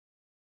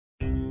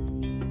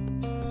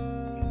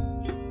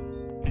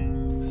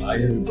Hi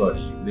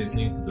everybody, you're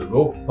listening to the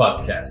Rope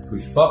Podcast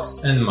with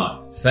Fox and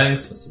Maya.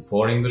 Thanks for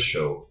supporting the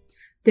show.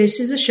 This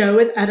is a show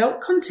with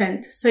adult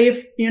content, so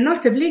if you're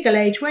not of legal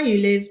age where you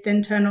live,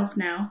 then turn off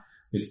now.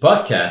 This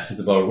podcast is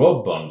about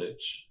rope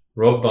bondage.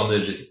 Rope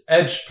bondage is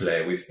edge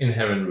play with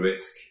inherent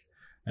risk,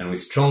 and we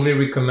strongly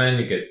recommend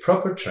you get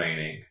proper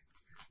training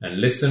and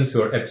listen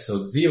to our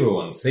episode 0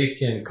 on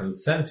safety and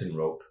consent in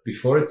rope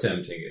before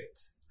attempting it.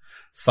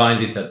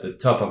 Find it at the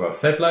top of our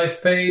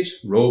FetLife page,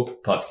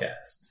 Rope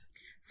Podcast.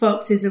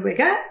 Fox is a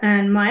rigger,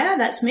 and Maya,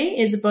 that's me,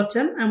 is a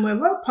bottom, and we're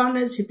rope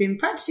partners who've been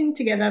practicing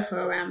together for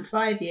around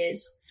 5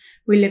 years.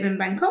 We live in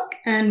Bangkok,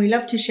 and we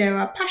love to share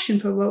our passion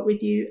for rope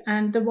with you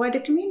and the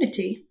wider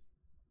community.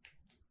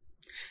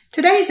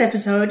 Today's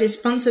episode is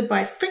sponsored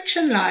by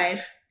Friction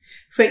Live.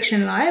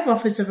 Friction Live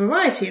offers a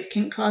variety of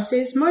kink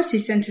classes, mostly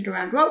centered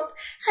around rope,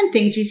 and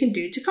things you can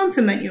do to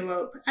complement your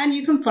rope, and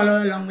you can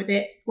follow along with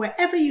it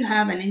wherever you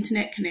have an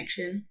internet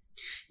connection.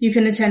 You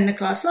can attend the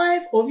class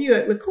live or view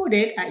it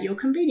recorded at your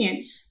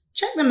convenience.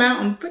 Check them out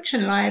on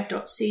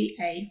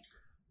frictionlive.ca.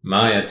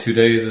 Maya,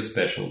 today is a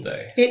special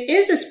day. It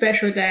is a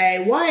special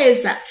day. Why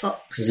is that,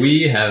 Fox?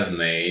 We have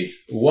made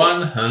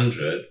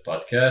 100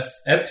 podcast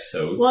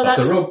episodes of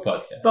the Rope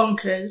Podcast.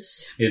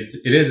 Bonkers. It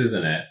is,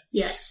 isn't it?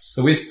 Yes.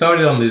 So we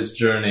started on this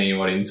journey,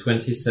 in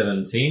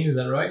 2017, is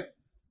that right?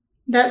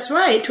 That's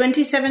right,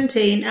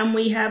 2017, and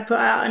we have put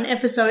out an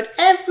episode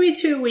every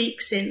 2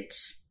 weeks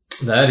since.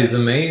 That is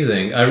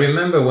amazing. I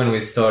remember when we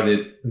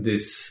started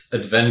this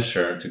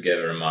adventure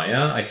together,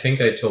 Maya, I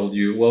think I told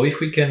you, well, if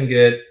we can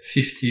get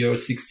 50 or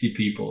 60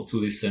 people to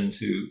listen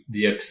to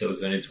the episodes,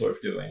 then it's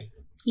worth doing.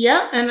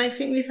 Yeah, and I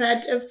think we've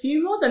had a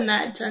few more than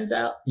that, it turns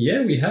out.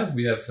 Yeah, we have.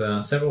 We have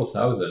several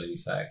thousand, in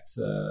fact,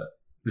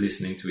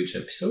 listening to each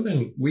episode.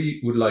 And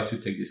we would like to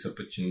take this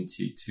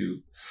opportunity to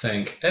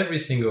thank every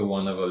single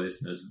one of our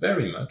listeners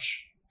very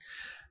much,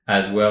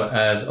 as well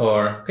as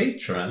our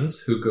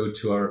patrons who go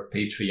to our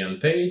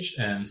Patreon page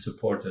and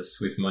support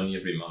us with money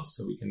every month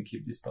so we can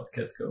keep this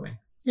podcast going.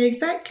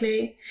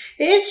 Exactly.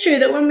 It is true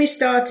that when we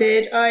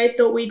started, I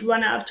thought we'd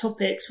run out of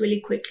topics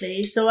really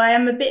quickly. So I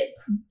am a bit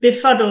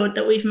befuddled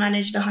that we've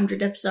managed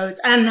 100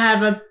 episodes and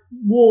have a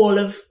wall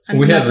of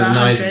we have a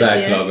nice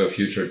backlog of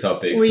future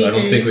topics. So I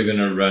don't think we're going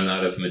to run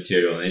out of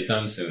material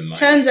anytime soon, Mike.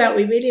 Turns out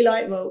we really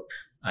like rope.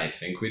 I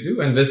think we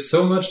do. And there's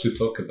so much to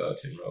talk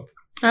about in rope.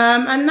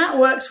 And that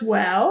works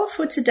well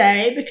for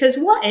today, because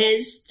what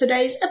is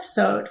today's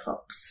episode,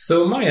 Fox?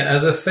 So, Maya,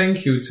 as a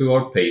thank you to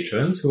our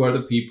patrons, who are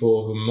the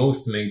people who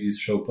most make this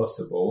show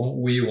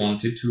possible, we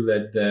wanted to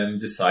let them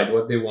decide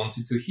what they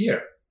wanted to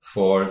hear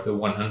for the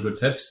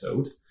 100th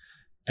episode.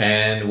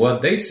 And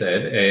what they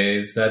said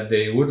is that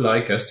they would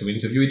like us to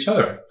interview each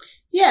other.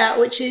 Yeah,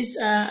 which is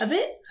a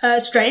bit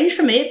strange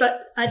for me, but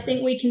I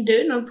think we can do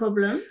it, no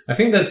problem. I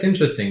think that's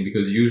interesting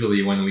because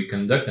usually when we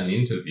conduct an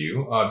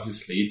interview,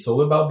 obviously it's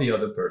all about the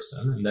other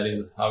person, and that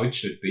is how it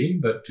should be.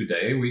 But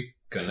today we're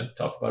going to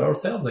talk about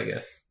ourselves, I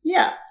guess.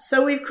 Yeah,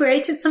 so we've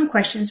created some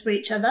questions for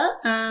each other,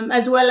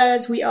 as well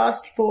as we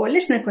asked for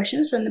listener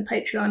questions from the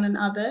Patreon and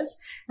others,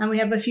 and we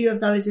have a few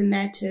of those in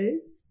there too.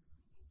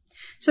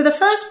 So the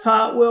first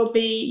part will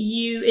be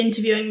you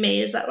interviewing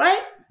me, is that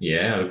right?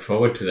 Yeah, I look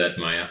forward to that,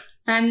 Maya.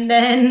 And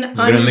then I'm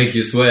going to make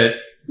you sweat.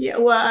 Yeah,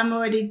 well, I'm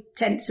already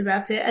tense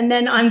about it. And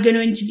then I'm going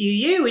to interview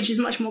you, which is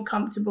much more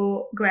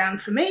comfortable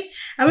ground for me.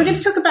 And we're going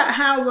to talk about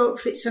how rope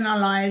fits in our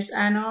lives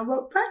and our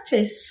rope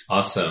practice.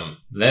 Awesome.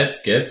 Let's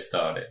get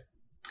started.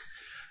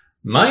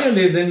 Maya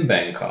lives in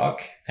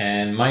Bangkok,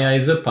 and Maya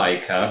is a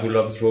piker who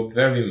loves rope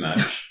very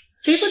much.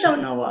 People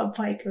don't know what a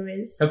piker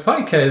is. A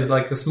piker is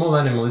like a small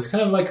animal. It's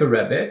kind of like a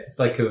rabbit. It's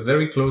like a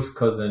very close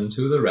cousin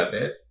to the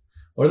rabbit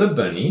or the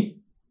bunny.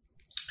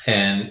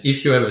 And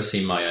if you ever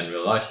see Maya in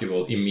real life, you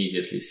will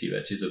immediately see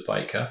that she's a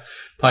piker.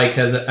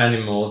 Pikers are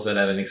animals that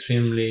have an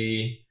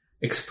extremely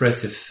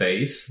expressive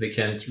face. They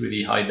can't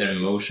really hide their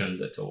emotions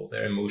at all.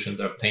 Their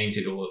emotions are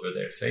painted all over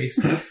their face.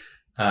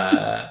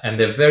 And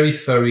they're very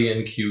furry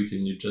and cute,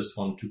 and you just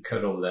want to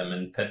cuddle them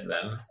and pet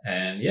them.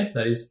 And yeah,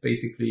 that is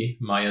basically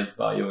Maya's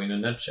bio in a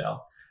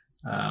nutshell.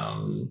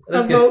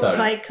 Let's get started.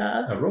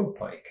 Piker. A rope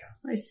piker.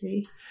 I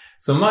see.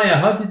 So Maya,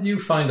 how did you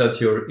find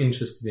out you're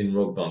interested in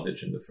rope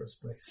bondage in the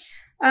first place?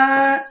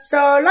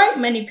 So like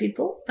many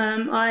people,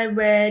 I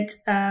read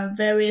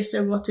various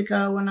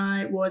erotica when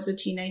I was a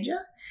teenager,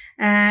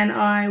 and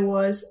I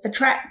was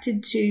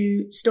attracted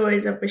to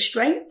stories of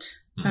restraint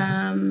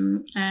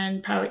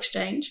and power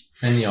exchange.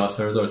 Any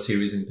authors or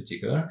series in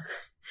particular?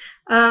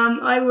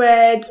 I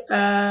read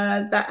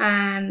the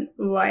Anne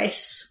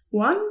Rice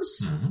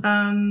ones,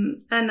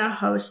 and a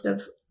host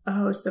of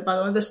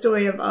other ones. The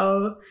story of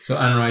O. So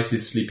Anne Rice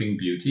is Sleeping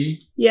Beauty?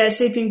 Yeah,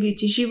 Sleeping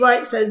Beauty. She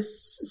writes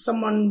as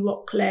someone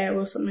Rockclair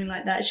or something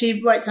like that.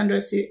 She writes under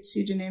a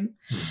pseudonym.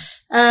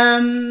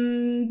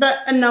 But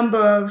a number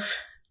of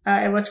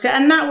erotica.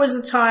 And that was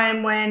a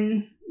time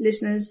when,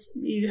 listeners,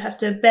 you have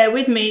to bear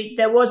with me,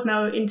 there was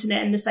no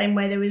internet in the same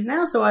way there is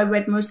now. So I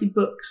read mostly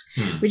books,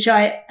 which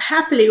I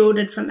happily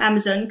ordered from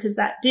Amazon because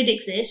that did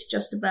exist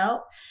just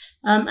about.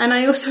 And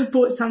I also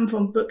bought some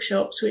from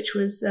bookshops, which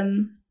was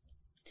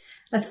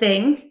a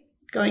thing,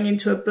 going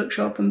into a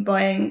bookshop and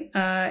buying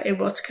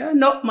erotica.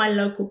 Not my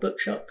local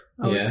bookshop,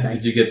 I would say.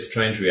 Did you get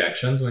strange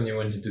reactions when you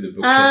went into the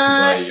bookshop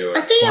to buy your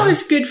I think wine? it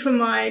was good for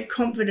my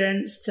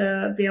confidence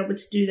to be able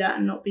to do that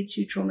and not be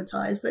too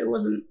traumatized, but it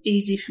wasn't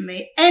easy for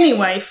me.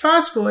 Anyway,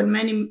 fast forward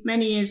many,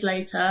 many years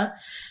later,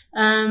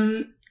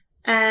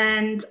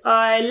 and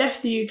I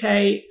left the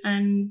UK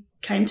and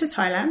came to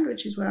Thailand,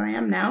 which is where I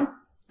am now.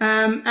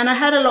 And I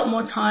had a lot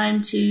more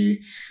time to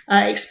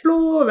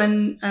explore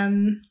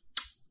and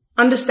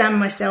understand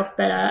myself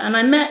better. And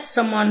I met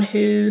someone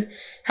who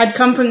had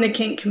come from the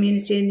kink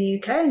community in the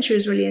UK, and she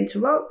was really into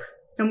rope.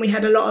 And we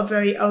had a lot of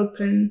very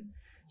open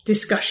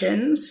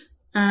discussions.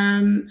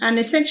 And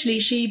essentially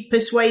she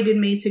persuaded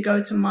me to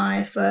go to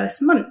my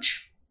first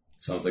munch.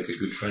 Sounds like a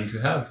good friend to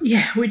have.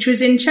 Yeah, which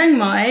was in Chiang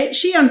Mai.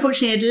 She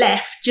unfortunately had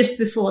left just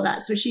before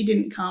that, so she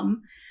didn't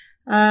come.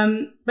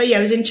 But yeah,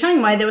 it was in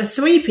Chiang Mai. There were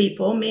 3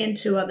 people, me and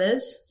 2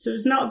 others. So it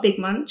was not a big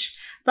munch.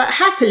 But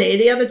happily,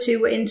 the other 2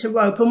 were into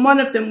rope. And one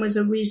of them was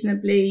a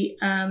reasonably,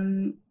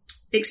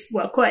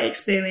 quite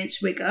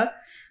experienced rigger,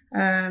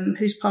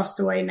 who's passed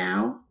away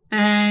now.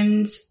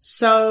 And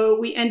so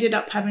we ended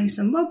up having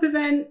some rope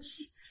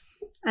events.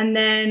 And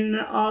then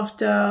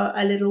after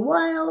a little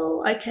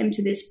while, I came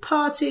to this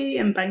party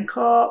in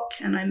Bangkok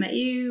and I met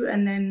you.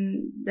 And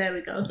then there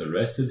we go. The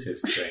rest is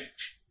history.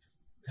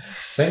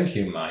 Thank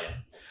you, Maya.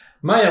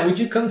 Maya, would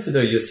you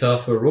consider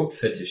yourself a rope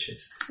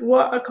fetishist?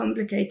 What a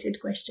complicated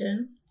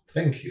question.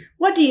 Thank you.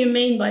 What do you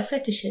mean by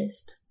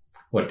fetishist?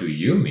 What do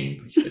you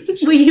mean by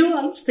fetishist? Will you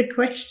answer the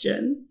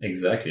question?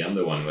 Exactly. I'm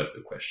the one who has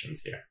the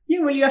questions here.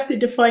 Yeah, well, you have to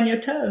define your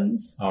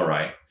terms. All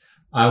right.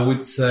 I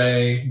would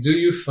say, do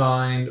you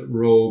find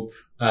rope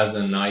as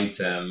an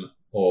item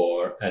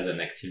or as an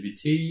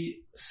activity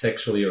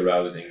sexually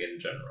arousing in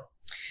general?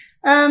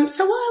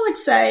 So what I would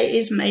say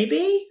is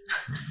maybe.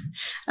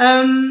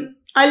 I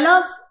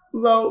love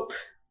rope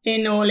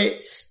in all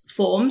its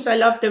forms. I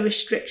love the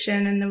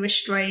restriction and the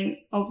restraint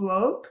of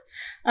rope.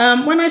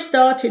 When I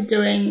started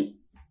doing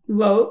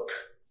rope,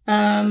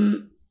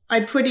 I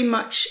pretty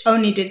much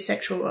only did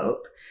sexual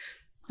rope.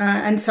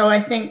 And so I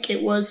think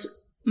it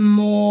was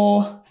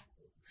more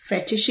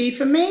fetishy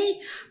for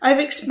me. I've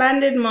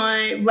expanded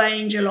my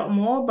range a lot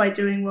more by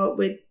doing rope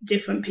with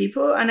different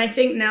people. And I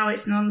think now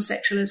it's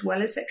non-sexual as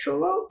well as sexual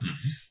rope.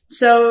 Mm-hmm.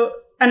 So,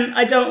 and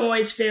I don't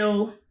always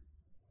feel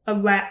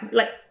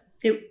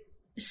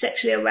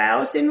sexually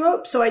aroused in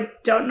rope. So I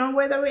don't know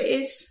whether it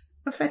is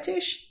a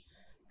fetish.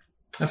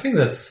 I think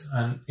that's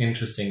an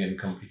interesting and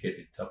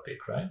complicated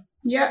topic, right?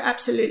 Yeah,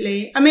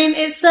 absolutely. I mean,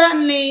 it's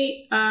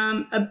certainly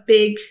a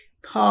big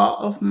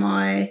part of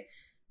my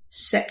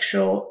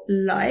sexual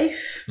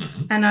life,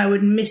 mm-hmm. and I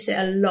would miss it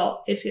a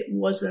lot if it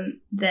wasn't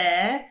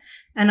there.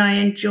 And I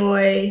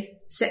enjoy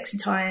sexy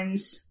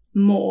times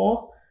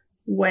more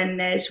when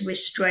there's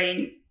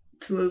restraint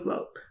through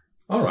rope.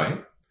 All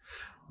right.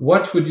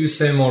 What would you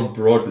say more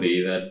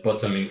broadly that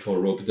bottoming for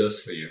rope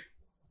does for you?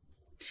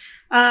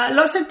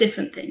 Lots of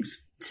different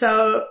things.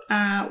 So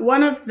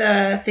one of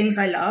the things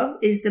I love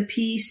is the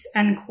peace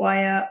and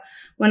quiet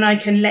when I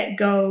can let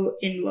go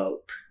in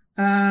rope.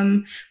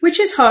 Which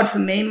is hard for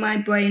me. My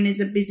brain is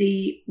a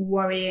busy,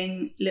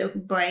 worrying little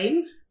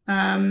brain.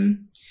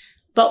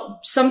 But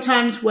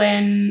sometimes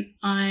when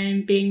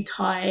I'm being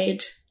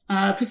tied,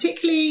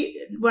 particularly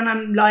when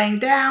I'm lying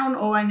down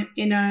or I'm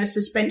in a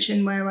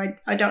suspension where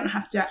I don't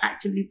have to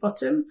actively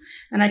bottom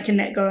and I can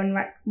let go and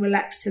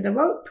relax to the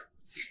rope.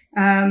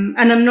 And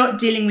I'm not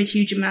dealing with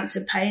huge amounts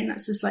of pain.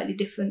 That's a slightly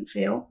different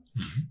feel.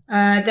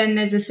 Mm-hmm. Then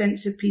there's a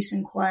sense of peace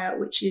and quiet,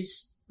 which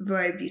is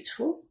very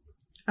beautiful.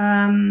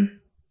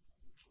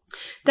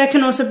 There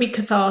can also be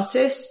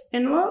catharsis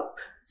in rope.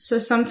 So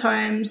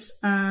sometimes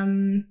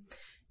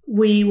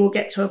we will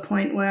get to a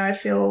point where I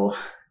feel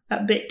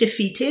a bit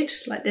defeated,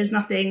 like there's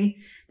nothing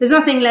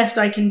left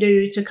I can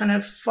do to kind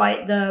of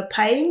fight the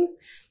pain.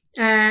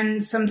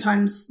 And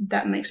sometimes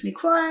that makes me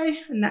cry,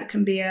 and that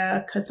can be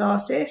a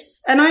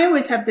catharsis. And I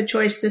always have the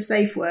choice to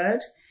safe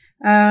word,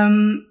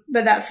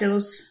 but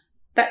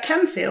that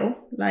can feel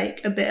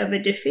like a bit of a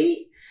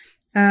defeat,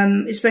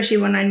 especially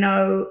when I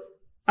know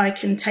I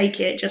can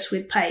take it just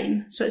with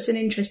pain. So it's an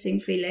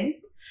interesting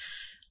feeling.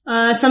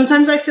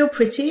 Sometimes I feel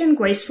pretty and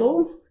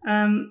graceful.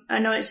 I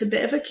know it's a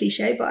bit of a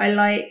cliche, but I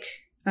like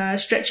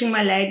stretching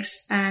my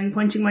legs and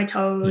pointing my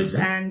toes,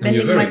 mm-hmm. and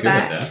bending my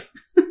back.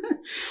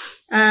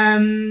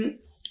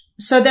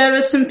 So there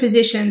are some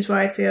positions where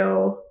I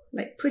feel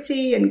like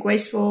pretty and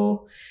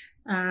graceful,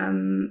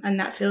 and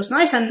that feels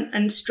nice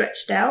and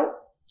stretched out.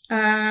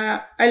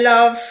 I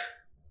love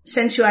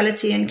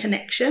sensuality and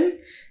connection.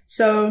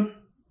 So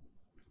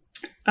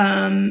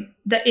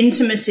the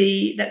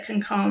intimacy that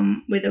can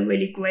come with a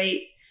really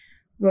great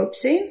rope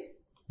scene.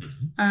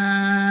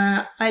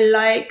 Mm-hmm. I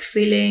like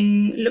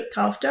feeling looked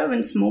after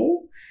and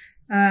small,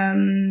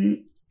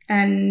 and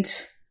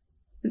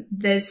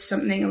there's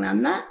something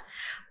around that.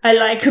 I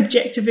like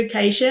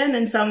objectification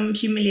and some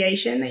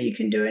humiliation that you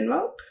can do in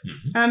rope.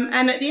 Mm-hmm.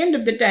 And at the end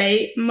of the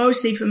day,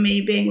 mostly for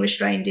me, being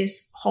restrained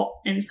is hot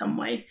in some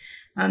way.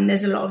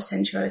 There's a lot of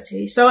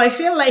sensuality. So I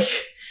feel like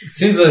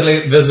Seems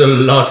like there's a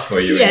lot for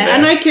you. Yeah,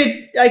 and I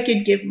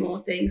could give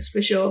more things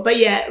for sure. But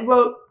yeah,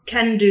 rope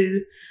can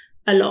do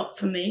a lot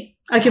for me.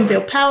 I can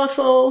feel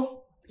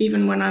powerful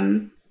even when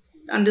I'm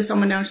under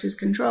someone else's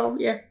control.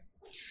 Yeah.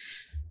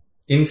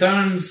 In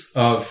terms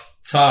of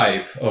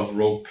type of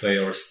rope play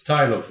or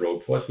style of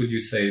rope, what would you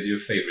say is your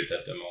favorite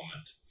at the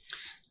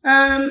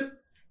moment?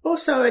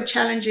 Also a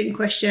challenging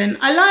question.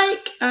 I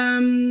like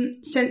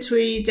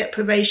sensory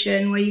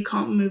deprivation, where you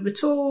can't move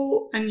at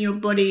all and your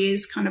body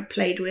is kind of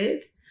played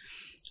with.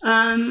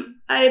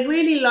 I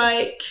really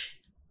like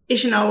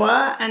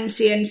Ishinawa and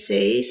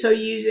CNC, so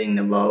using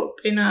the rope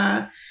in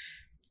a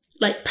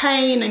like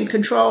pain and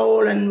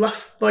control and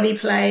rough body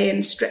play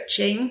and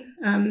stretching.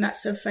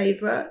 That's a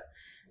favorite.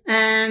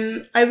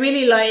 And I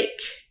really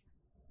like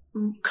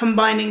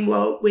combining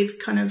rope with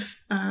kind of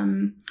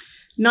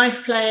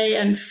knife play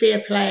and fear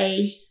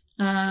play,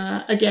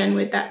 again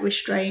with that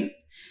restraint.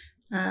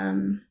 I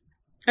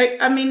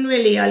mean,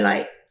 really, I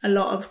like a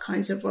lot of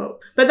kinds of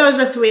rope, but those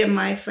are three of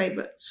my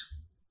favorites.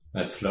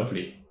 That's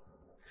lovely.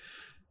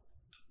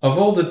 Of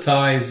all the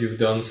ties you've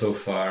done so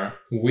far,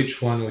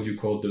 which one would you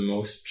call the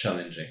most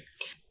challenging?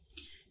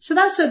 So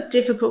that's a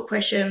difficult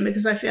question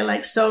because I feel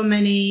like so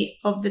many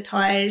of the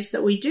ties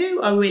that we do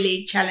are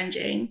really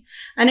challenging.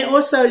 And it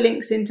also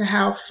links into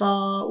how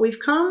far we've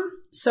come.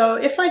 So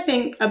if I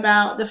think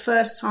about the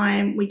first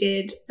time we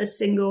did a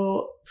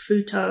single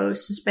Futo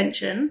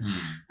suspension,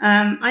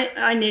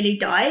 I nearly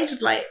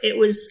died. Like, it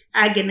was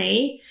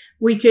agony.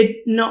 We could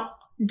not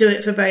do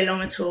it for very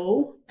long at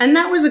all. And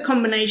that was a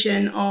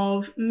combination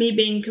of me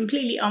being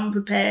completely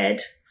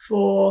unprepared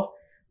for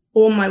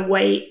all my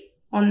weight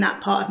on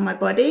that part of my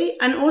body,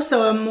 and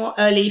also a more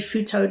early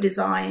Futo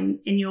design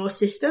in your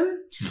system.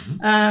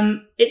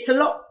 It's a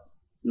lot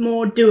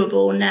more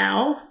doable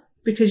now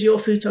because your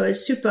Futo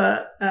is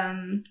super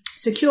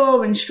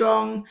secure and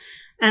strong.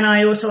 And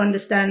I also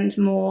understand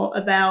more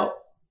about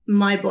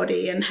my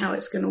body and how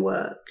it's going to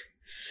work.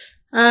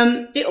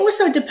 It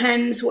also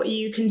depends what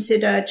you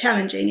consider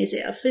challenging. Is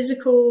it a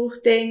physical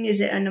thing? Is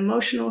it an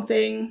emotional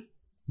thing?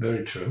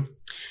 Very true.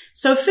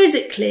 So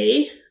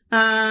physically,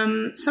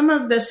 some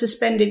of the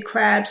suspended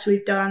crabs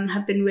we've done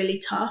have been really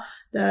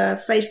tough.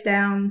 The face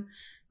down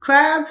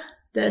crab,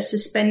 the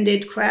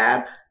suspended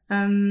crab,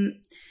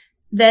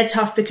 they're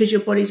tough because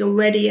your body's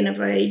already in a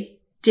very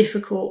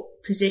difficult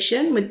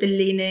position with the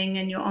leaning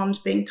and your arms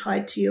being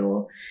tied to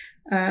your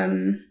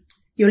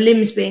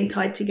limbs being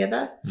tied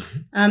together.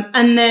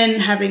 And then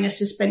having a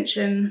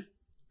suspension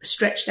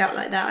stretched out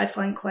like that, I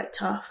find quite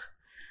tough.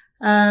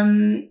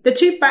 The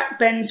two back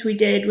bends we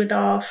did with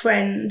our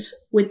friend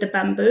with the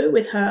bamboo,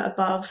 with her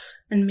above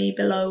and me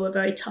below, were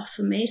very tough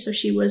for me. So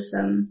she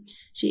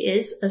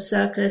is a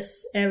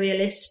circus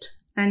aerialist,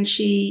 and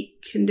she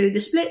can do the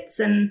splits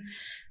and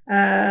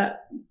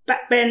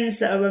back bends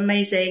that are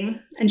amazing.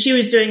 And she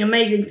was doing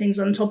amazing things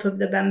on top of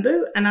the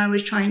bamboo, and I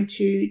was trying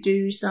to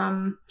do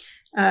some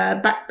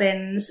back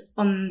bends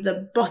on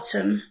the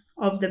bottom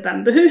of the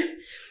bamboo.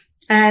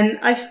 And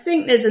I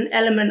think there's an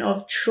element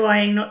of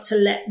trying not to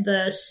let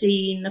the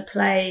scene, the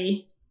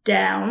play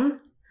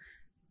down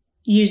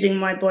using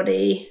my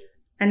body.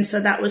 And so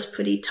that was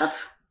pretty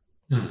tough.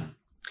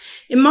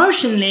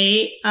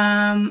 Emotionally,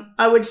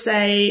 I would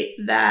say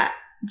that,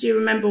 do you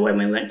remember when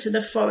we went to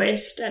the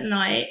forest at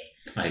night?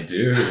 I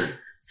do.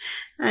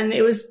 And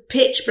it was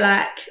pitch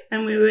black,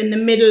 and we were in the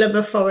middle of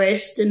a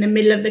forest, in the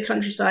middle of the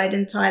countryside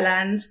in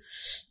Thailand.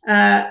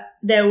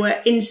 There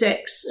were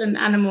insects and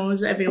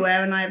animals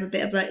everywhere, and I have a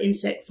bit of an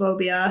insect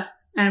phobia.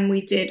 And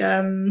we did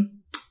a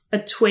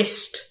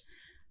twist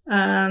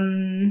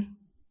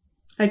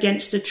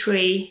against a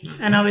tree,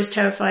 and I was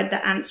terrified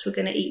that ants were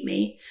going to eat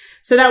me.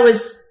 So that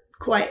was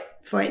quite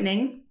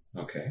frightening.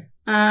 Okay.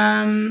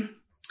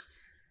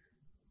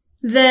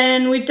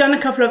 Then we've done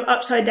a couple of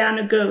upside down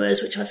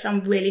aguras, which I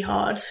found really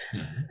hard.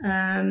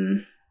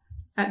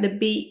 At the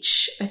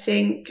beach, I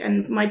think,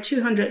 and my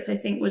 200th, I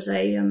think, was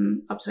a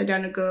upside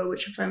down agura,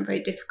 which I found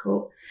very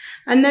difficult.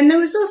 And then there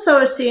was also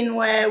a scene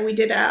where we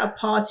did at a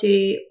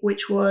party,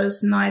 which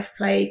was knife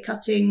play,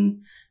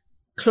 cutting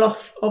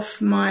cloth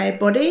off my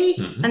body.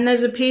 And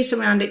there's a piece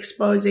around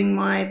exposing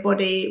my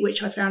body,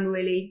 which I found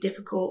really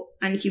difficult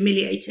and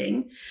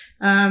humiliating.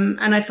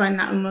 And I find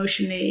that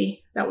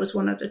emotionally, that was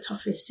one of the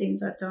toughest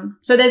scenes I've done.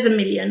 So there's a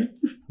million.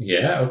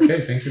 Yeah,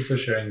 okay. Thank you for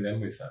sharing them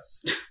with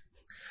us.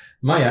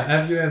 Maya,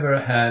 have you ever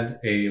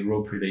had a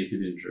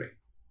rope-related injury?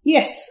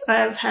 Yes,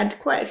 I've had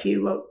quite a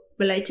few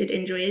rope-related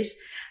injuries.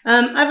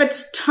 I've had a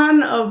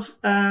ton of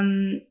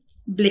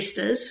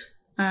blisters.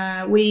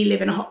 We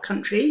live in a hot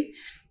country,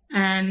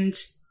 and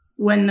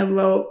when the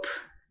rope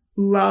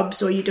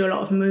rubs or you do a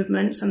lot of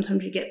movement,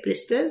 sometimes you get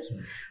blisters.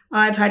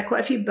 I've had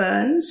quite a few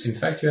burns. In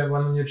fact, you have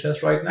one on your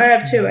chest right now? I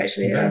have two,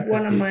 actually. I have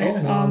one on my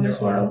arm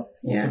as well.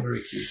 Also very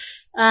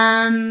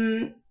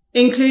cute.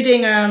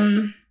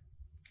 Including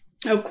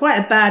quite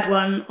a bad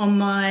one on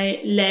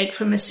my leg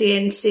from a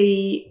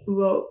CNC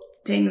rope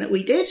thing that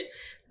we did,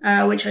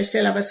 which I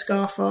still have a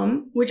scar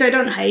from, which I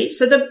don't hate.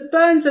 So the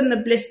burns and the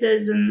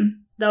blisters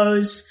and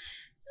those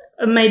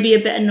are maybe a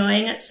bit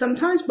annoying at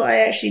sometimes, but I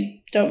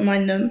actually don't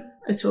mind them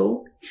at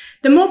all.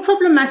 The more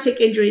problematic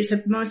injuries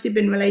have mostly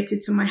been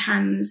related to my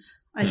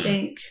hands, I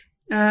think.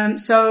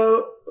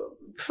 So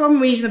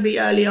from reasonably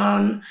early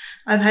on,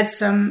 I've had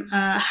some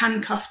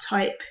handcuff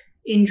type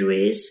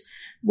injuries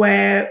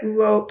where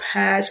rope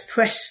has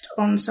pressed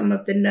on some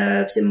of the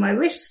nerves in my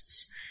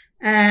wrists,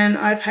 and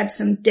I've had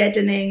some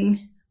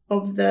deadening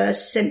of the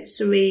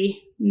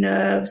sensory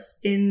nerves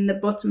in the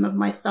bottom of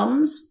my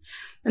thumbs.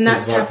 And so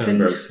that's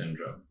happened. Waardenburg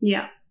syndrome.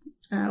 Yeah.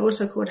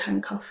 Also called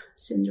handcuff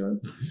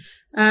syndrome.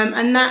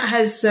 And that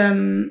has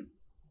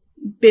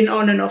been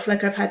on and off.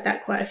 Like I've had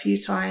that quite a few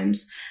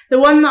times. The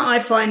one that I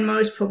find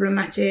most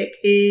problematic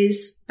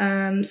is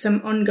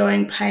some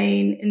ongoing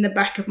pain in the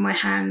back of my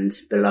hand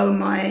below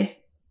my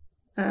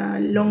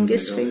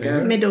longest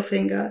middle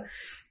finger,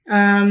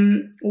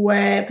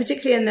 where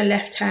particularly in the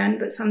left hand,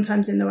 but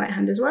sometimes in the right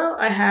hand as well,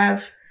 I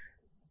have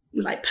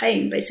like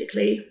pain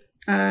basically.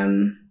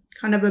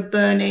 Kind of a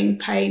burning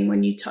pain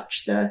when you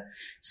touch the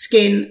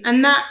skin.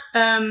 And that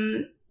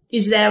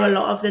is there a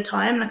lot of the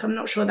time. Like I'm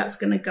not sure that's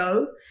going to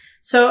go.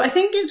 So I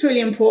think it's really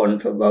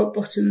important for rope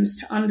bottoms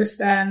to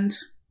understand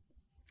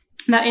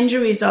that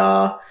injuries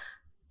are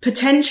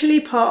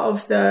potentially part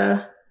of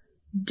the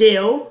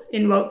deal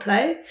in rope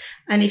play.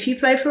 And if you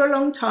play for a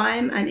long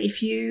time and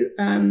if you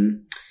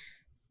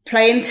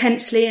play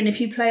intensely and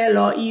if you play a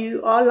lot,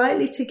 you are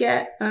likely to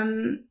get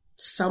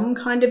some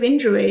kind of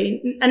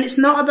injury. And it's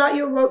not about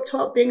your rope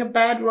top being a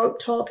bad rope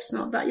top. It's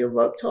not about your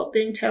rope top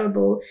being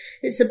terrible.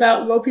 It's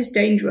about rope is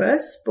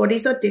dangerous.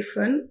 Bodies are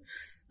different.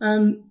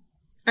 And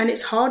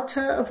it's hard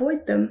to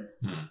avoid them.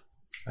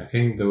 I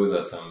think those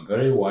are some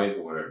very wise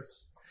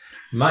words.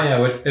 Maya,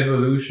 what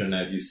evolution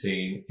have you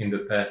seen in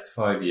the past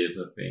 5 years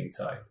of being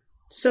tied?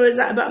 So is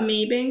that about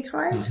me being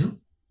tied?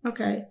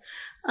 Okay.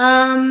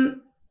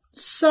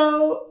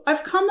 So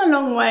I've come a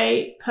long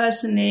way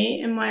personally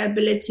in my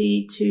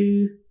ability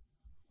to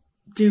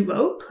do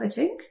rope, I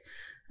think,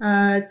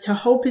 to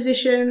hold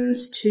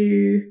positions,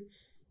 to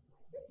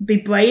be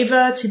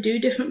braver, to do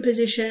different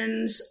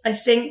positions. I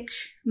think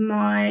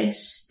my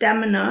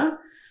stamina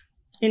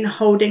in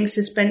holding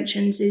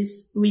suspensions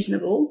is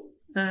reasonable.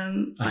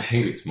 I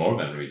think it's more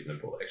than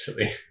reasonable,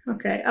 actually.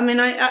 Okay. I mean,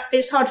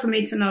 it's hard for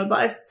me to know, but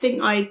I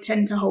think I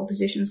tend to hold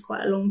positions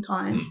quite a long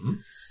time.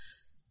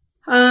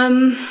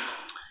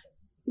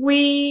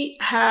 We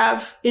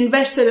have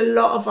invested a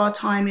lot of our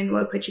time in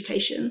rope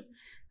education.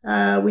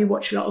 We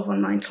watch a lot of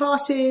online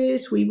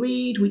classes, we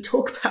read, we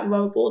talk about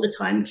rope all the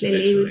time. Clearly,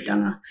 literally. We've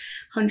done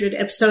 100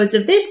 episodes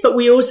of this, but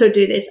we also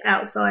do this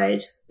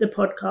outside the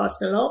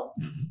podcast a lot.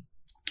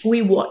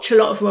 We watch a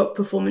lot of rope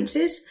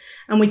performances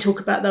and we talk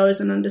about those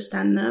and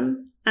understand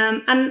them.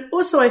 And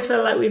also I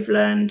feel like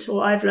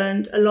I've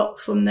learned a lot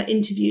from the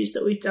interviews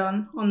that we've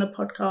done on the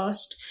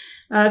podcast,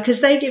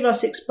 because they give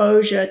us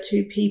exposure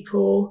to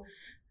people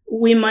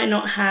we might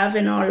not have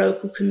in our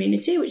local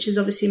community, which is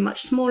obviously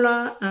much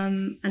smaller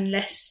and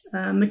less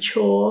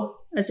mature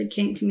as a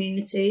kink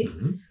community.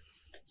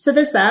 So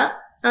there's that.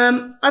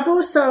 I've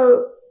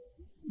also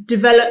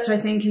developed, I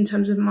think, in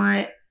terms of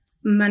my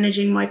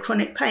managing my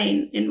chronic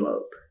pain in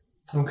rope,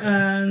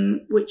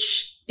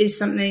 which is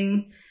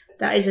something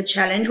that is a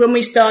challenge. When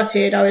we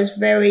started, I was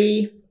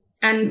very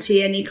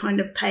anti any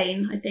kind of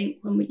pain, I think,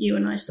 when you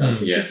and I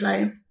started to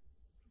play.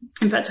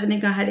 In fact, I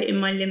think I had it in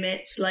my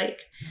limits,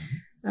 like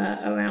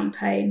around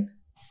pain.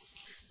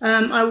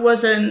 I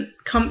wasn't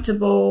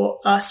comfortable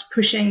us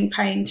pushing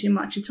pain too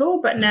much at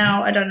all, but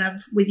now I don't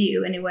have, with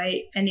you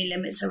anyway, any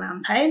limits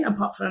around pain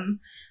apart from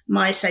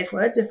my safe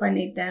words if I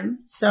need them.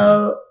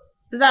 So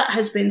that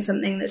has been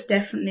something that's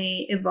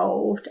definitely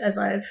evolved as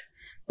I've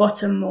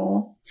bottomed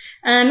more.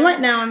 And right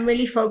now I'm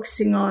really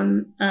focusing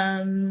on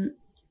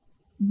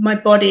my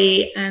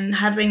body and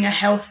having a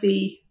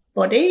healthy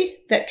body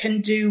that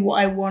can do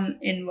what I want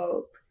in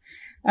rope.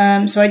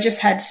 So I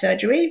just had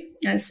surgery,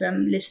 as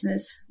some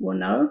listeners will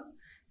know,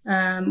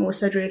 or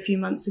surgery a few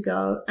months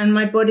ago, and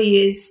my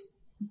body is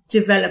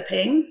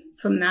developing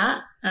from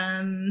that.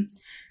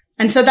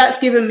 And so that's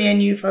given me a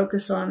new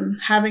focus on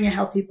having a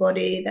healthy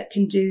body that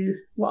can do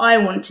what I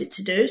want it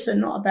to do. So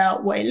not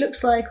about what it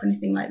looks like or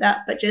anything like that,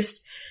 but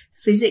just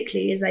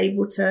physically is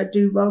able to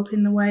do rope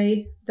in the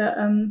way that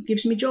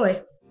gives me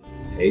joy.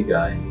 Hey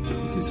guys,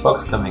 this is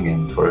Fox coming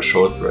in for a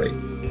short break.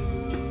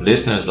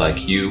 Listeners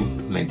like you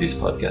make this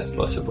podcast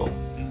possible.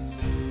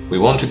 We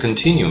want to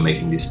continue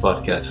making this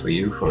podcast for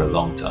you for a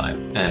long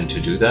time, and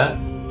to do that,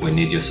 we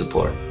need your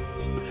support.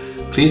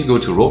 Please go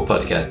to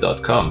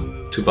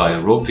ropepodcast.com to buy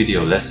rope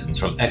video lessons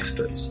from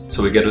experts,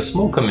 so we get a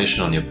small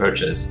commission on your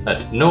purchase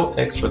at no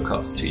extra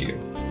cost to you.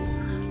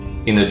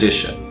 In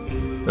addition,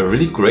 a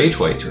really great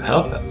way to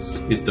help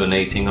us is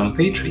donating on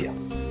Patreon.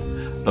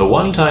 A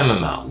one-time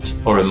amount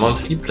or a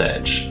monthly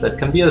pledge that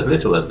can be as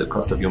little as the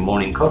cost of your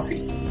morning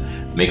coffee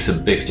makes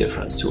a big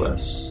difference to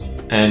us,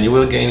 and you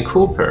will gain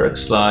cool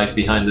perks like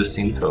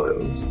behind-the-scenes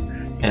photos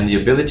and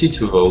the ability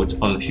to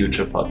vote on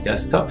future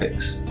podcast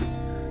topics.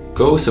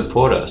 Go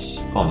support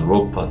us on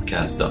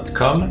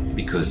ropepodcast.com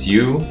because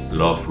you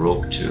love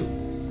rope too.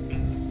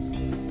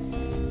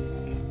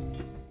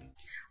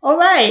 All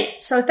right.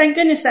 So thank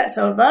goodness that's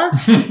over.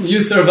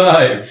 You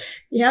survived.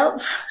 Yep.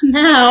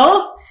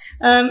 Now,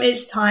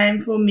 it's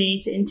time for me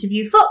to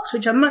interview Fox,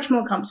 which I'm much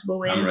more comfortable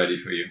with. I'm ready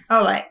for you.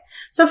 All right.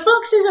 So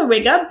Fox is a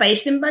rigger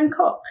based in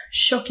Bangkok,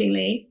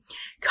 shockingly.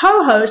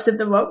 Co-host of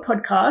the Rope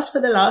podcast for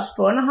the last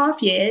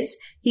 4.5 years.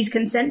 He's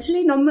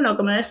consensually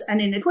non-monogamous and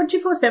in a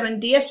 24/7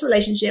 DS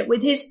relationship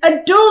with his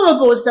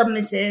adorable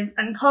submissive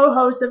and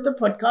co-host of the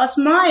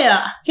podcast,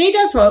 Maya. He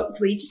does rope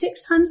 3 to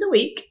 6 times a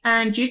week,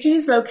 and due to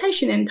his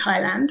location in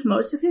Thailand,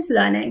 most of his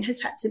learning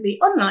has had to be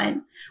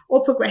online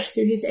or progress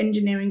through his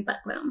engineering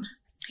background.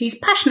 He's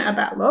passionate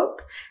about rope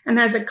and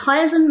has a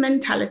Kaizen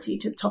mentality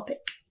to the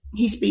topic.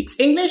 He speaks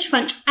English,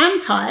 French,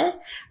 and Thai,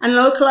 and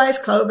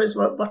localized Clover's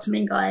rope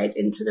bottoming guide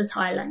into the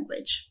Thai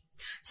language.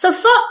 So,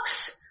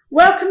 Fox,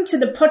 welcome to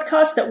the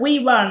podcast that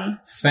we run.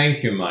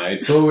 Thank you, Maya.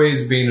 It's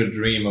always been a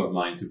dream of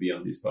mine to be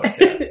on this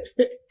podcast.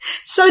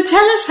 So,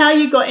 tell us how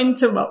you got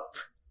into rope.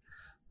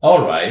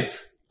 All right.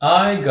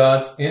 I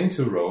got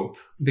into rope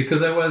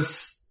because I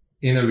was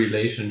in a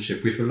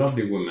relationship with a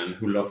lovely woman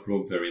who loved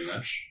rope very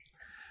much.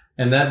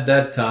 And at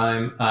that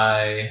time,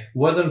 I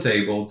wasn't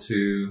able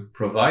to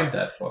provide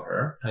that for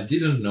her. I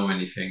didn't know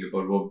anything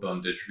about rope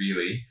bondage,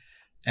 really.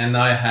 And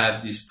I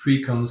had this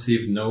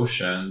preconceived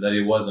notion that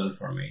it wasn't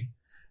for me.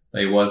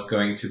 That it was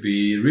going to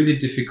be really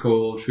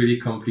difficult, really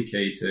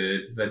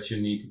complicated, that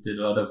you needed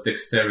a lot of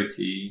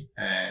dexterity,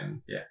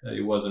 and that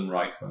it wasn't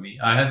right for me.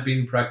 I had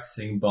been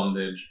practicing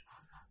bondage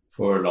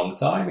for a long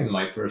time in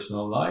my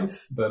personal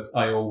life, but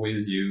I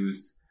always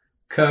used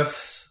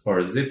cuffs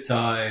or zip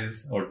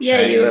ties or chains.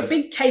 Yeah, you're a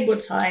big cable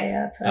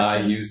tie person. I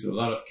used a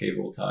lot of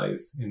cable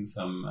ties in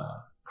some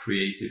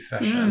creative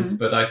fashions,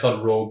 but I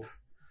thought rope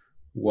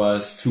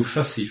was too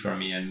fussy for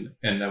me and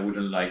I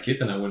wouldn't like it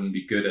and I wouldn't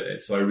be good at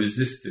it. So I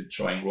resisted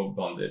trying rope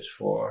bondage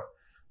for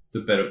the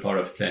better part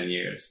of 10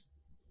 years.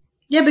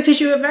 Yeah, because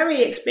you were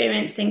very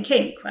experienced in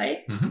kink,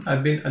 right? Mm-hmm.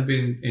 I've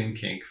been in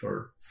kink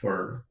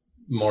for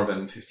more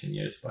than 15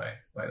 years by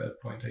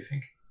that point, I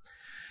think.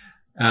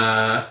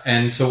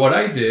 And so what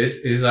I did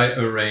is I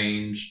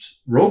arranged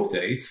rope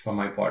dates for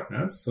my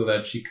partners so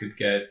that she could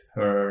get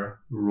her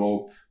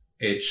rope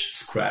itch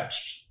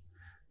scratched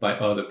by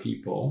other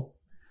people.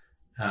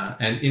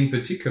 And in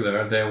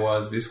particular, there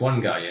was this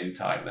one guy in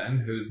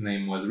Thailand whose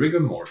name was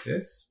Rigor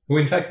Mortis, who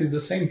in fact is the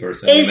same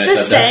person. Is you met the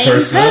at same that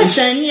first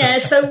person, lunch. yeah.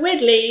 So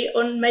weirdly,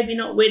 or maybe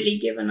not weirdly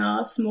given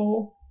our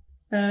small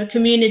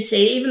community,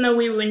 even though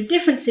we were in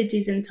different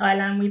cities in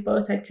Thailand, we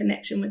both had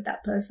connection with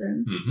that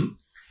person. Mm-hmm.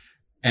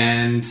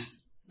 And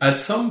at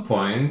some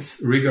point,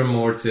 Rigor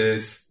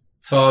Mortis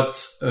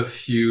taught a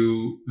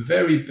few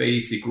very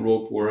basic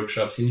rope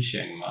workshops in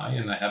Chiang Mai,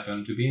 and I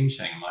happened to be in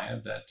Chiang Mai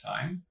at that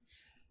time.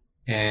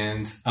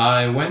 And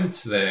I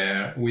went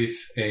there with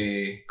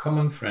a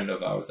common friend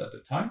of ours at the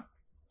time,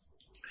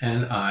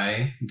 and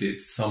I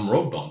did some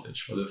rope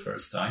bondage for the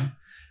first time.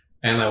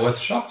 And I was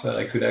shocked that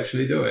I could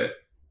actually do it.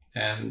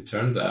 And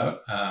turns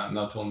out,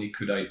 not only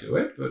could I do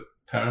it, but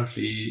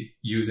apparently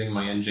using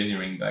my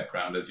engineering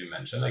background, as you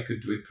mentioned, I could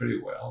do it pretty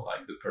well.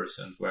 Like the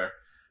persons were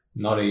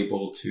not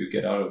able to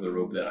get out of the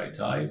rope that I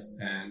tied,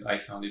 and I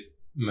found it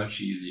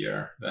much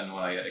easier than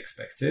what I had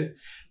expected.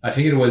 I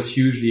think it was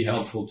hugely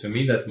helpful to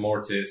me that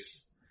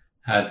Mortis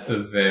had a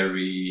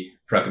very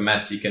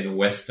pragmatic and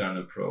Western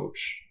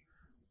approach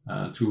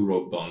to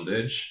rope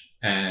bondage.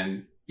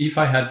 And if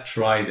I had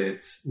tried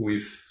it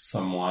with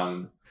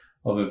someone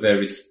of a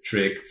very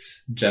strict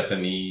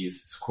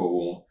Japanese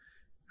school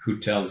who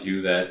tells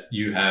you that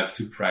you have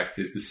to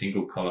practice the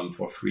single column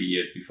for 3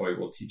 years before it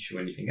will teach you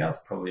anything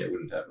else, probably I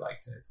wouldn't have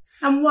liked it.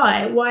 And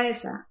why? Why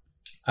is that?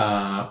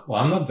 Well,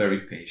 I'm not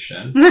very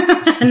patient.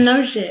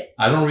 No shit.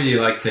 I don't really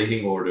like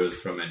taking orders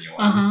from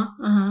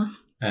anyone.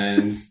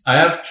 And I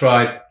have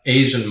tried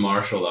Asian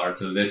martial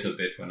arts a little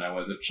bit when I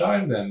was a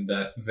child, and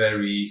that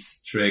very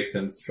strict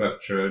and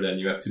structured, and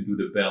you have to do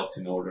the belt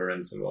in order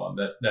and so on.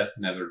 That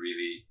never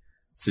really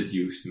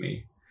seduced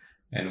me.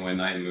 And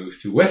when I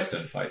moved to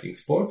Western fighting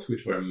sports,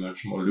 which were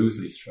much more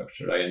loosely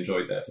structured, I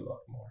enjoyed that a lot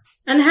more.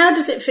 And how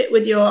does it fit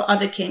with your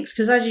other kinks?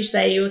 Because as you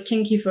say, you were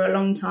kinky for a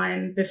long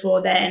time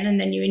before then, and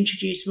then you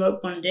introduced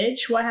rope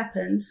bondage. What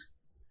happened?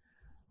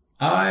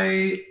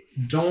 I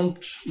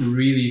don't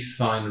really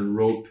find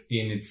rope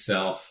in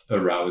itself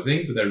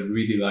arousing, but I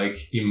really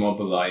like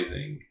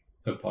immobilizing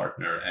a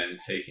partner and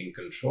taking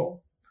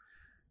control.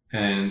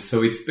 And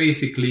so it's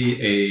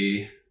basically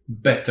a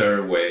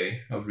better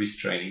way of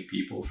restraining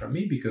people from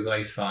me, because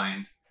I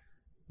find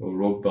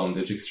rope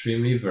bondage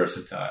extremely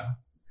versatile.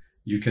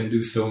 You can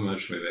do so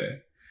much with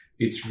it.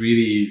 It's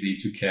really easy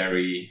to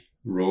carry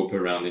rope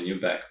around in your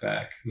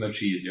backpack,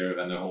 much easier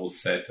than a whole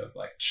set of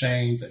like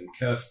chains and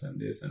cuffs and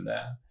this and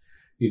that.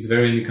 It's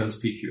very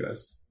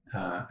inconspicuous.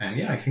 And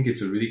yeah, I think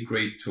it's a really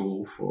great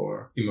tool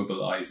for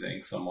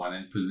immobilizing someone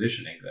and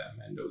positioning them.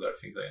 And those are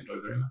things I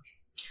enjoy very much.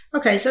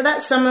 Okay, so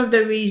that's some of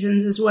the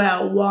reasons as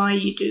well why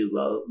you do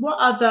rope. What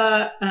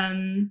other,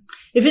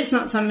 if it's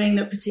not something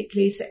that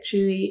particularly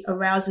sexually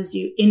arouses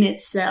you in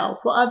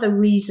itself, what other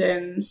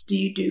reasons do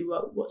you do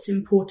rope? What's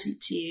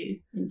important to you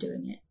in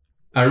doing it?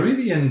 I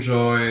really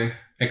enjoy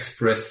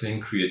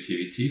expressing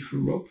creativity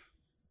through rope.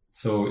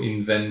 So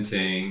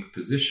inventing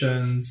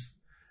positions.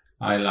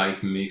 I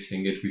like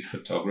mixing it with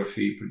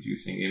photography,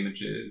 producing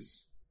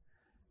images.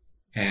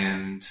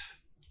 And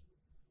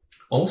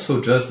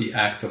also just the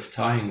act of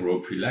tying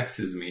rope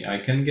relaxes me. I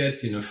can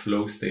get in a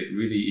flow state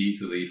really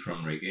easily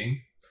from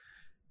rigging.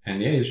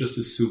 And yeah, it's just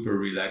a super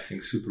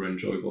relaxing, super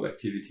enjoyable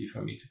activity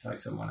for me to tie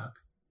someone up.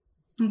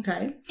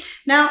 Okay.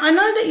 Now, I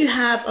know that you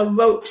have a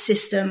rope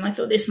system. I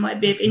thought this might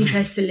be of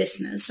interest to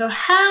listeners. So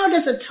how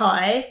does a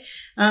tie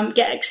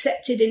get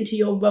accepted into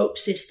your rope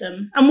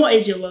system? And what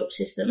is your rope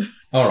system?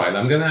 All right.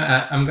 I'm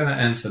gonna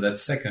answer that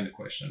second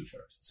question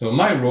first. So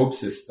my rope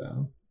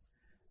system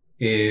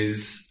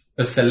is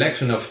a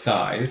selection of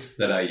ties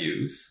that I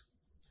use.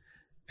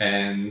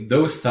 And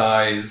those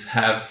ties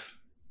have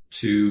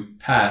to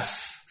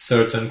pass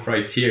certain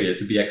criteria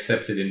to be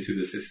accepted into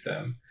the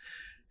system.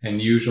 And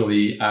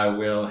usually I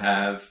will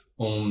have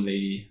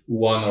only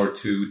 1 or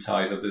 2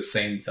 ties of the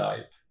same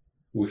type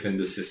within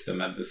the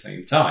system at the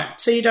same time.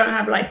 So you don't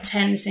have like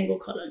 10 single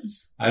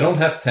columns? I don't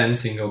have 10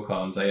 single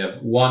columns. I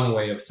have one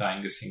way of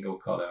tying a single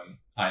column.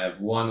 I have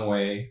one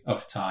way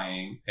of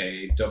tying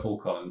a double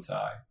column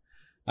tie.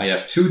 I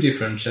have 2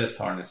 different chest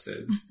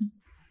harnesses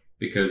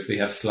because they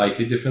have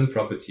slightly different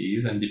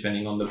properties, and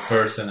depending on the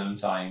person I'm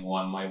tying,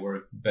 one might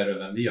work better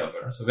than the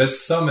other. So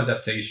there's some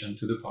adaptation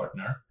to the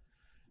partner.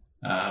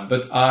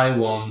 But I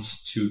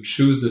want to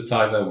choose the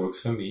tie that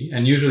works for me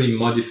and usually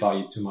modify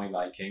it to my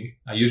liking.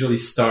 I usually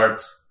start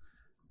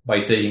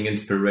by taking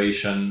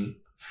inspiration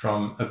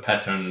from a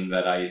pattern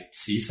that I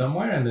see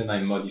somewhere, and then I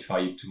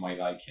modify it to my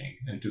liking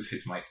and to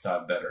fit my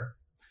style better.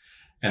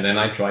 And then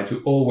I try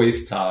to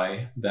always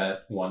tie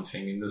that one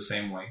thing in the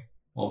same way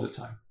all the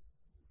time.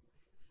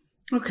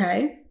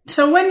 Okay.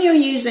 So when you're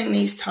using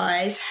these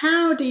ties,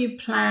 how do you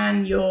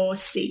plan your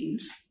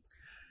scenes?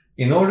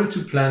 In order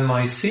to plan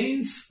my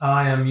scenes,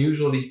 I am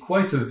usually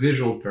quite a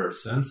visual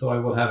person. So I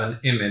will have an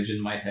image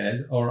in my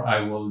head, or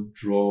I will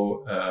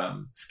draw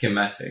a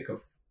schematic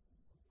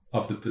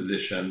of the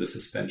position, the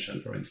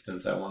suspension, for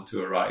instance, I want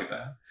to arrive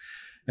at.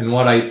 And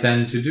what I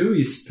tend to do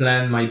is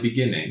plan my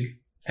beginning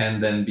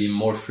and then be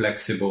more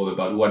flexible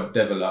about what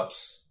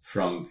develops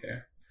from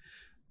there.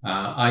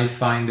 I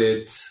find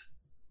it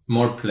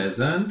more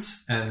pleasant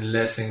and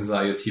less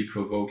anxiety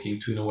provoking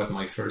to know what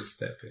my first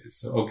step is.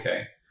 So,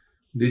 okay,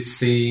 this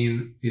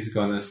scene is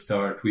going to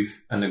start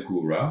with an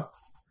agura,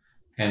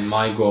 and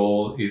my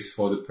goal is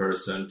for the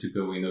person to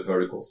go in a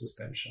vertical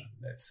suspension,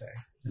 let's say.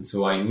 And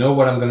so I know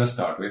what I'm going to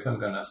start with. I'm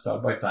going to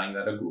start by tying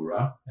that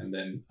agura, and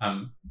then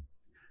I'm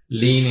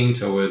leaning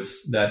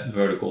towards that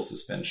vertical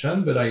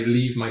suspension, but I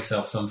leave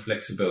myself some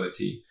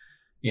flexibility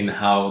in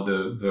how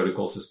the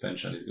vertical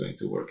suspension is going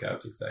to work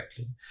out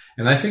exactly.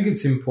 And I think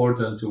it's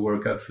important to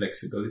work out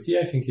flexibility.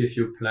 I think if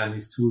your plan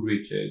is too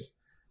rigid,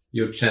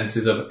 your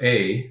chances of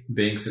A,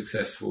 being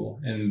successful,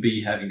 and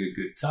B, having a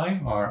good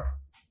time are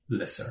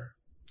lesser.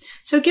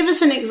 So give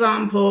us an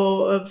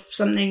example of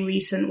something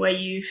recent where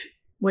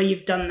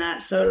you've done that.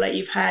 So like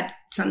you've had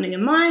something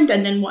in mind,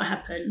 and then what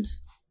happened?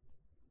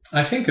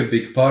 I think a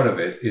big part of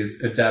it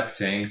is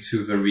adapting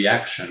to the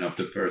reaction of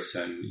the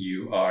person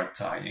you are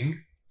tying.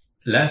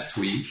 Last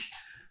week,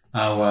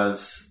 I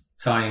was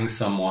tying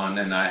someone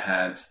and I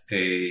had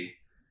a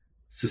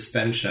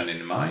suspension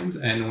in mind.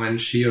 And when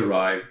she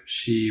arrived,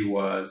 she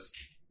was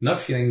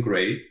not feeling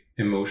great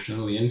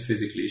emotionally and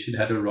physically. She'd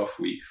had a rough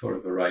week for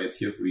a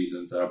variety of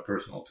reasons that are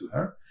personal to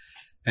her.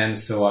 And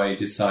so I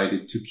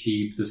decided to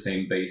keep the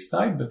same base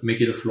type, but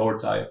make it a floor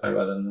type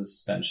rather than a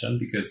suspension,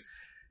 because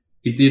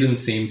it didn't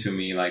seem to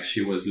me like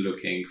she was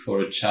looking for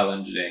a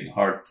challenging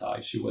hard tie.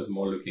 She was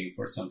more looking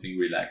for something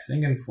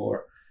relaxing and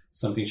for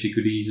something she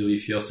could easily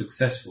feel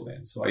successful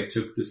in. So I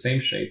took the same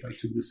shape. I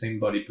took the same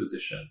body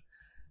position,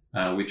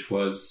 which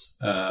was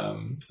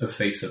a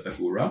face-up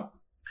agura.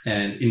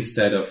 And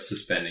instead of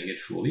suspending it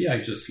fully,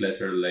 I just let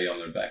her lay on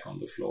her back on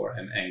the floor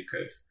and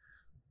anchored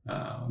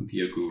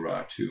the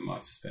agura to my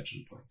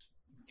suspension point.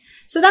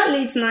 So that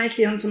leads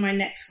nicely onto my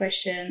next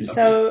question. Lovely.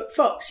 So,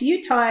 Fox,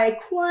 you tie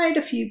quite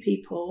a few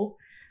people.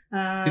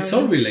 It's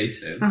all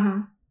related.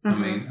 Uh-huh. I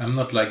mean, I'm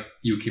not like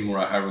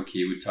Yukimura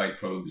Haruki, who tied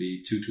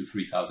probably 2,000 to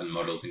 3,000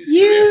 models in his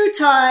career. You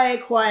tie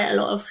quite a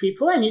lot of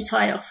people, and you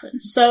tie often.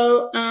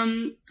 So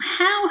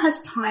how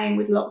has tying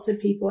with lots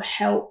of people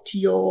helped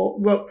your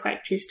rope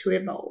practice to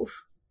evolve?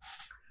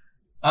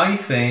 I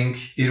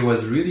think it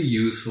was really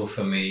useful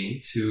for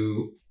me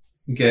to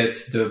get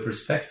the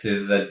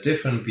perspective that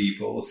different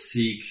people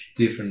seek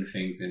different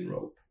things in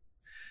rope.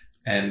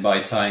 And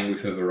by tying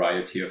with a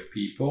variety of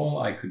people,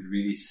 I could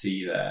really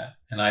see that.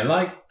 And I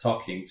like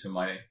talking to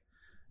my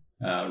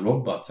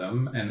rope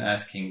bottom and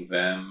asking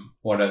them,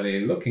 what are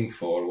they looking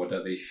for? What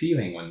are they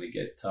feeling when they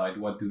get tied?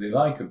 What do they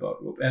like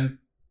about rope? And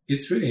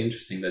it's really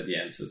interesting that the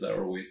answers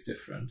are always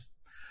different.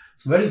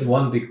 So that is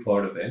one big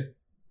part of it.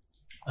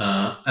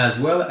 As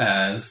well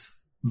as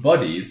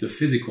bodies, the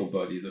physical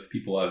bodies of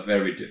people are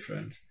very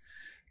different.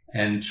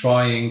 and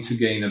trying to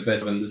gain a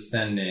better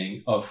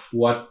understanding of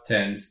what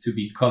tends to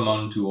be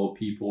common to all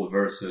people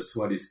versus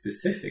what is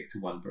specific to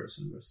one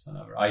person versus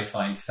another, I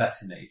find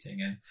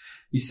fascinating. And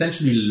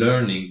essentially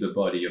learning the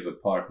body of a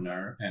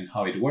partner and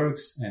how it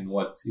works and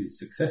what is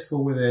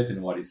successful with it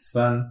and what is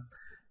fun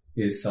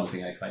is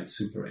something I find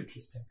super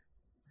interesting.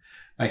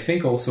 I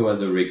think also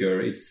as a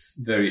rigger, it's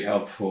very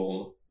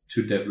helpful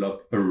to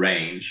develop a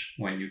range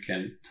when you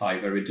can tie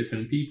very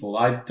different people.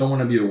 I don't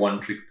want to be a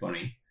one-trick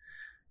pony.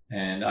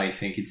 And I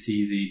think it's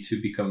easy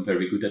to become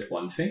very good at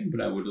one thing,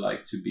 but I would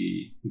like to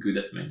be good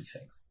at many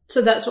things.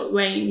 So that's what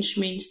range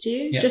means to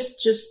you? Yeah.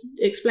 Just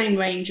explain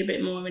range a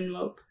bit more in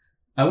rope.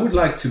 I would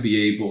like to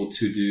be able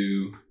to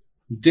do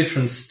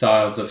different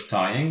styles of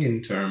tying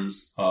in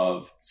terms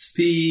of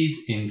speed,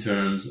 in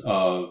terms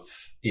of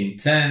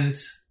intent,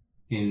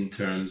 in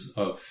terms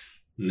of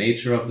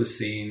nature of the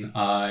scene.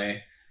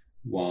 I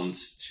want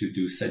to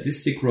do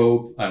sadistic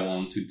rope. I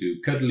want to do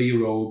cuddly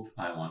rope.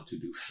 I want to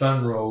do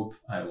fun rope.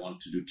 I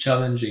want to do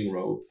challenging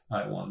rope.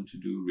 I want to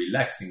do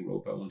relaxing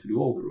rope. I want to do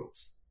all the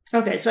ropes.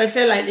 Okay, so I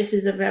feel like this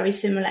is a very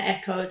similar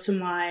echo to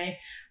my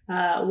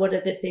what are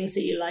the things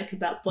that you like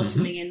about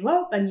bottoming in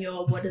rope, and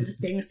your what are the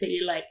things that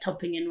you like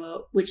topping in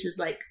rope, which is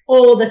like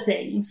all the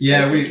things.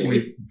 Yeah, we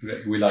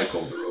like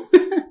all the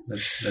rope.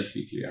 Let's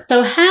be clear.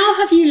 So how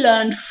have you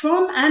learned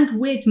from and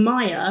with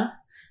Maya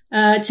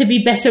to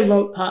be better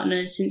rope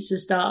partners since the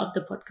start of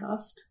the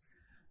podcast?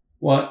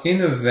 Well, in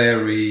a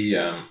very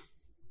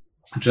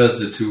just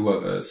the two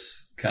of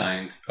us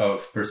kind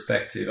of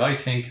perspective, I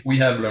think we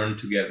have learned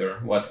together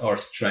what our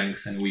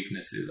strengths and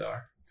weaknesses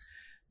are.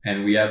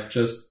 And we have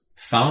just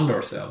found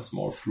ourselves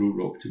more through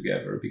rope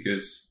together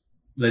because,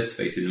 let's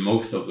face it,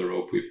 most of the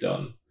rope we've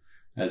done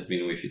has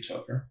been with each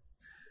other.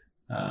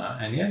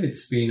 And yeah,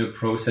 it's been a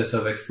process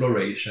of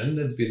exploration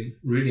that's been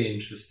really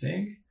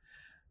interesting.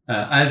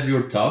 As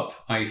your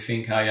top, I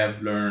think I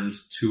have learned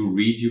to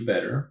read you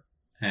better,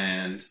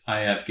 and I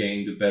have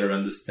gained a better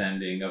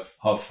understanding of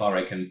how far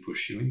I can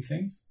push you in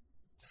things.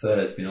 So that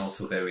has been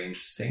also very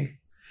interesting.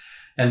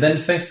 And then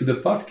thanks to the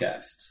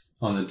podcast,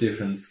 on a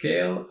different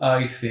scale,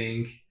 I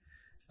think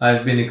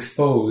I've been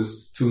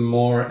exposed to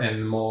more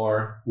and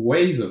more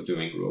ways of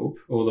doing rope,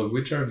 all of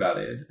which are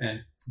valid,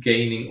 and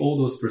gaining all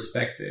those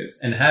perspectives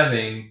and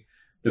having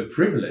the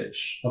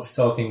privilege of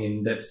talking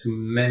in depth to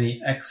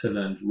many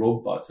excellent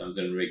rope bottoms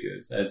and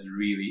riggers has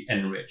really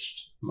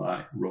enriched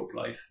my rope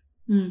life.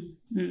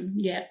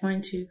 Yeah,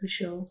 mine too, for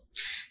sure.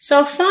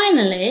 So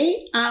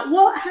finally,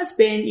 what has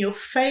been your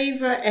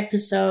favorite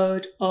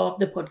episode of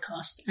the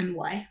podcast and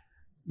why?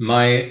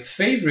 My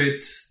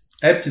favorite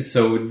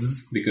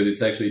episodes, because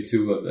it's actually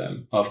two of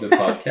them, of the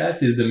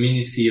podcast is the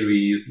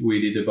mini-series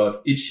we did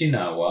about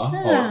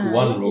Ichinawa, or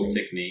one rope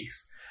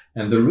techniques.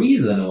 And the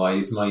reason why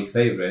it's my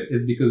favorite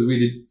is because we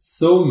did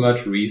so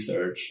much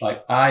research.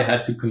 Like, I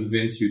had to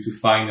convince you to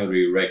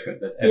finally record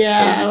that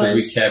episode because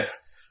we kept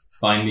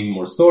finding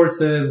more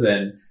sources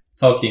and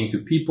talking to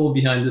people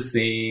behind the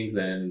scenes.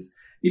 And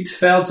it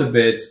felt a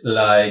bit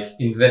like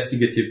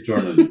investigative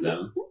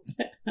journalism.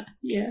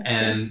 Yeah.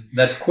 And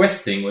that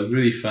questing was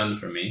really fun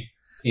for me.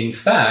 In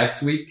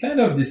fact, we kind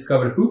of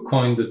discovered who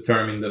coined the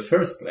term in the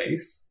first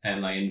place.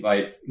 And I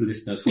invite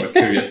listeners who are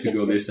curious to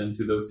go listen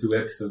to those two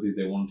episodes if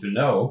they want to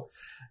know.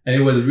 And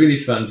it was really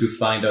fun to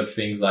find out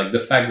things like the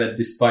fact that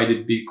despite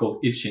it being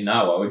called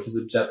Ichinawa, which is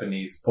a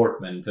Japanese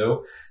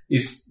portmanteau,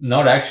 is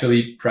not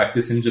actually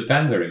practiced in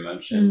Japan very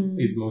much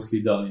and is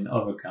mostly done in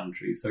other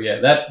countries. So yeah,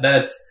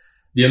 that's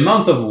the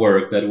amount of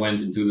work that went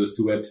into those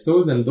two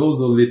episodes, and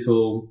those are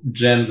little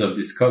gems of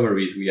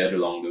discoveries we had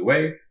along the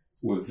way,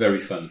 were very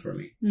fun for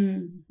me.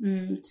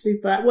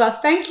 Super. Well,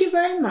 thank you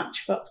very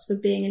much, Fox, for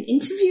being an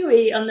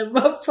interviewee on the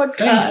Rope Podcast.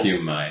 Thank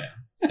you, Maya.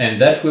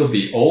 And that will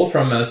be all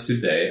from us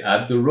today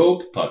at the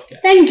Rope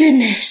Podcast. Thank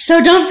goodness.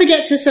 So don't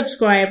forget to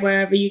subscribe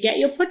wherever you get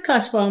your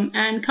podcast from,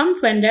 and come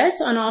friend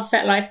us on our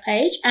FetLife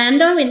page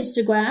and our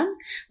Instagram,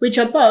 which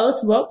are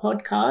both Rope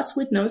Podcasts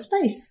with no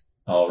space.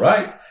 All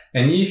right.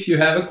 And if you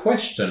have a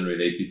question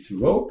related to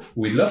rope,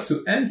 we'd love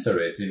to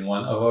answer it in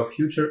one of our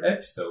future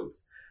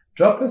episodes.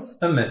 Drop us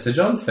a message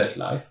on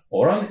FetLife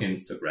or on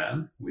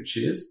Instagram, which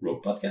is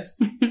Rope Podcast.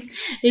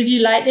 If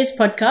you like this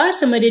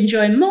podcast and would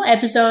enjoy more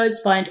episodes,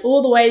 find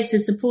all the ways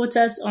to support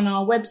us on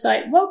our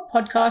website,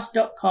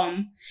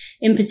 ropepodcast.com.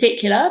 In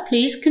particular,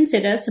 please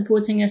consider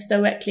supporting us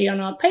directly on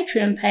our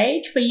Patreon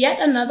page for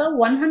yet another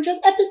 100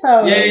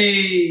 episodes.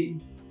 Yay!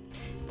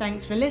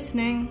 Thanks for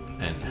listening.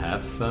 And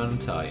have fun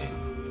tying.